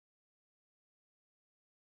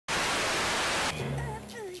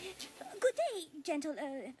gentle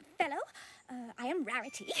fellow. I am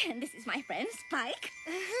Rarity, and this is my friend Spike.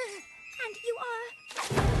 And you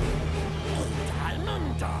are...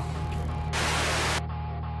 Diamond Dog.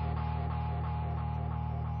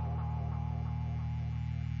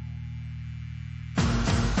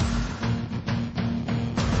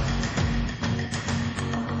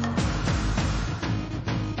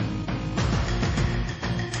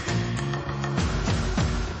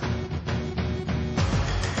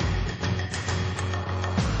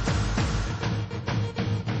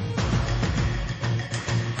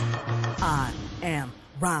 I am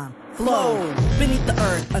rhyme flow. Beneath the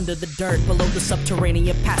earth, under the dirt, below the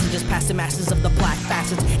subterranean passages, past the masses of the black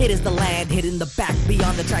facets. It is the land hidden in the back,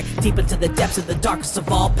 beyond the track, deep into the depths of the darkest of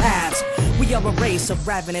all paths. We are a race of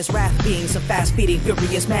ravenous wrath beings, of fast feeding,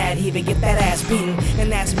 furious, mad, heaving, get that ass beaten.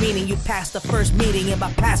 And that's meaning you passed the first meeting. In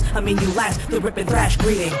my past, I mean you last, the rip and thrash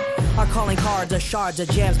greeting. Our calling cards are shards of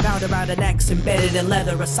gems bound around the necks, embedded in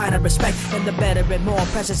leather, a sign of respect. And the better and more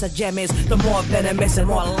precious a gem is, the more venomous and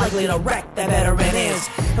more likely to wreck that veteran is.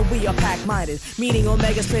 And we are pack-minded, meaning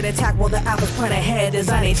Omega straight attack while the Alphas plan ahead,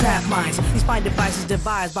 designing trap minds. These fine devices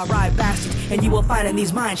devised by riot bastards, and you will find in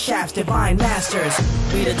these mine shafts divine masters.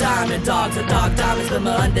 We the diamond dogs, the dog diamonds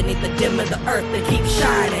glimmer underneath the dim of the earth that keep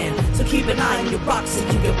shining. So keep an eye on your rocks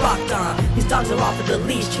and you get rocked on. These dogs are off of the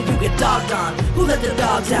leash and you get dogged on. Who let the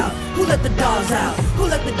dogs out? Who let the dogs out? Who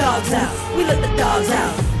let the dogs out? We let the dogs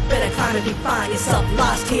out. Better climb if you find yourself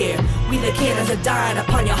lost here. We the cannons are dying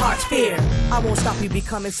upon your heart's fear. I won't stop you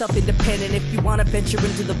becoming self-independent. If you wanna venture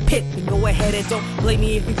into the pit, then go ahead and don't blame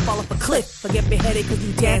me if you fall off a cliff or get beheaded cause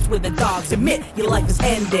you dance with the dogs. Admit your life is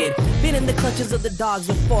ended. Been in the clutches of the dogs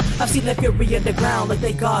before. I've seen their fury underground like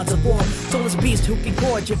they gods of war. Soulless beast who can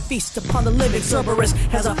gorge and feast upon the living. Cerberus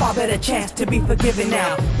has a far better chance to be forgiven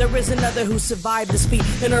now. There is another who survived this feat,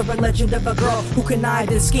 an urban legend of a girl who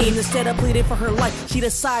connived and schemed. Instead of pleading for her life, she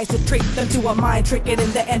decides to trick them to a mind trick, and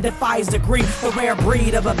in the end defies degree. The rare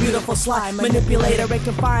breed of a beautiful slime manipulator and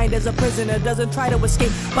confined as a prisoner, doesn't try to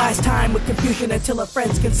escape, buys time with confusion until her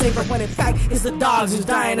friends can save her, when in fact it's the dogs who's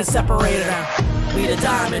dying to separate her. We the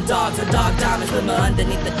diamond dogs, the dog diamonds glimmer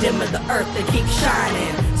underneath the dim of the earth that keep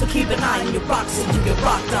shining. So keep an eye on your rocks and you get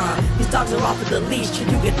rocked on. These dogs are off of the leash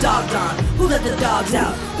and you get dogged on. Who let the dogs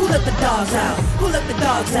out? Who let the dogs out? Who let the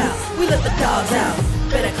dogs out? We let the dogs out.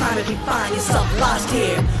 Better climb if you find yourself lost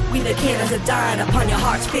here. We the cannons are dying upon your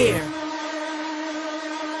heart's fear.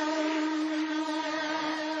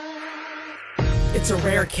 It's a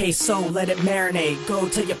rare case, so let it marinate. Go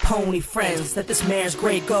tell your pony friends that this mare's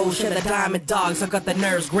great. Go share the diamond dogs, I got the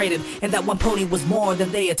nerves grated. And that one pony was more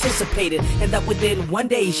than they anticipated. And that within one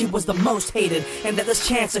day she was the most hated. And that this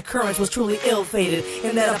chance occurrence was truly ill-fated.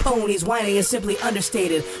 And that a pony's whining is simply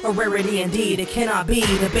understated. A rarity indeed, it cannot be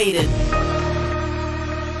debated.